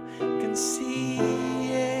why I can see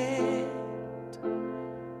it.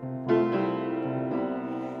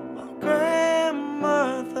 My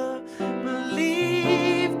grandmother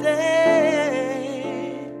believed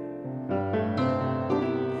it.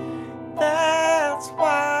 That's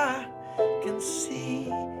why I can see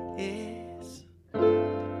it.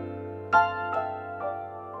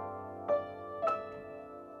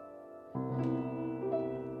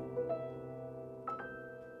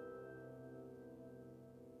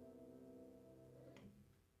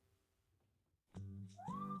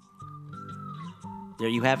 There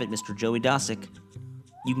you have it, Mr. Joey Dosik.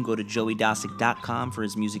 You can go to joeydosik.com for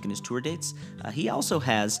his music and his tour dates. He also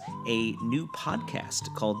has a new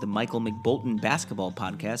podcast called the Michael McBolton Basketball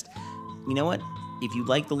Podcast. You know what? If you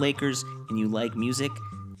like the Lakers and you like music,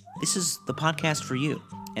 this is the podcast for you.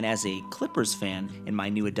 And as a Clippers fan in my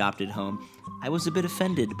new adopted home, I was a bit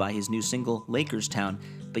offended by his new single, Lakers Town.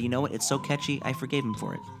 But you know what? It's so catchy, I forgave him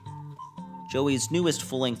for it. Joey's newest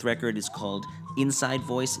full-length record is called Inside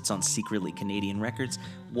Voice. It's on Secretly Canadian Records.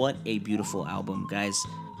 What a beautiful album, guys.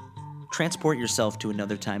 Transport yourself to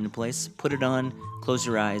another time and place, put it on, close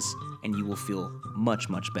your eyes, and you will feel much,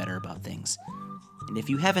 much better about things. And if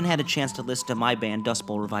you haven't had a chance to listen to my band Dust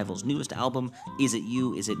Bowl Revival's newest album, Is It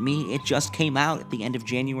You, Is It Me? It just came out at the end of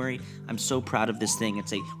January. I'm so proud of this thing.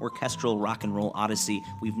 It's a orchestral rock and roll odyssey.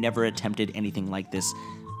 We've never attempted anything like this.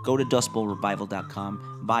 Go to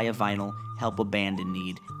dustbowlrevival.com, buy a vinyl, help a band in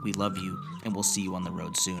need. We love you, and we'll see you on the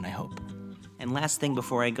road soon, I hope. And last thing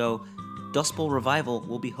before I go, Dust Bowl Revival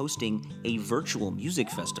will be hosting a virtual music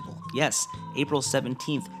festival. Yes, April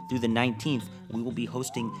 17th through the 19th, we will be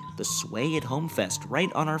hosting the Sway at Home Fest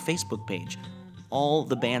right on our Facebook page. All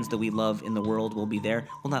the bands that we love in the world will be there.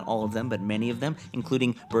 Well, not all of them, but many of them,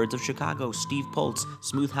 including Birds of Chicago, Steve Poltz,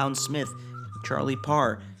 Smoothhound Smith, Charlie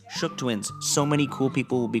Parr, Shook Twins. So many cool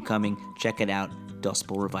people will be coming. Check it out,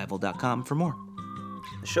 dustbowlrevival.com for more.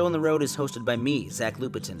 The Show on the Road is hosted by me, Zach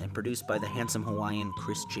Lupetin, and produced by the handsome Hawaiian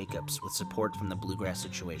Chris Jacobs with support from the Bluegrass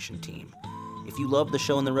Situation team. If you love The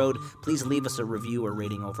Show on the Road, please leave us a review or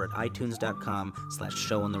rating over at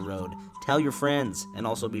itunes.com/showontheroad. Tell your friends, and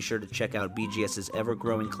also be sure to check out BGS's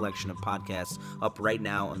ever-growing collection of podcasts up right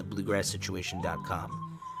now on the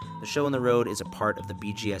bluegrasssituation.com. The Show on the Road is a part of the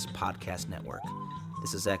BGS Podcast Network.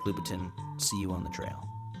 This is Zach Lupetin. See you on the trail.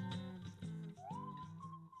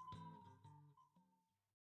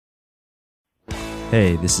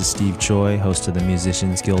 Hey, this is Steve Choi, host of the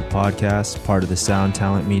Musicians Guild podcast, part of the Sound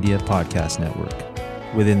Talent Media Podcast Network.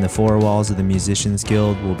 Within the four walls of the Musicians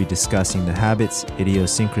Guild, we'll be discussing the habits,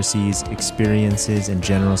 idiosyncrasies, experiences, and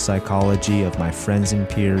general psychology of my friends and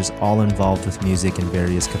peers, all involved with music in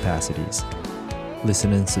various capacities.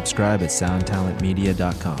 Listen and subscribe at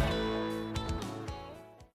soundtalentmedia.com.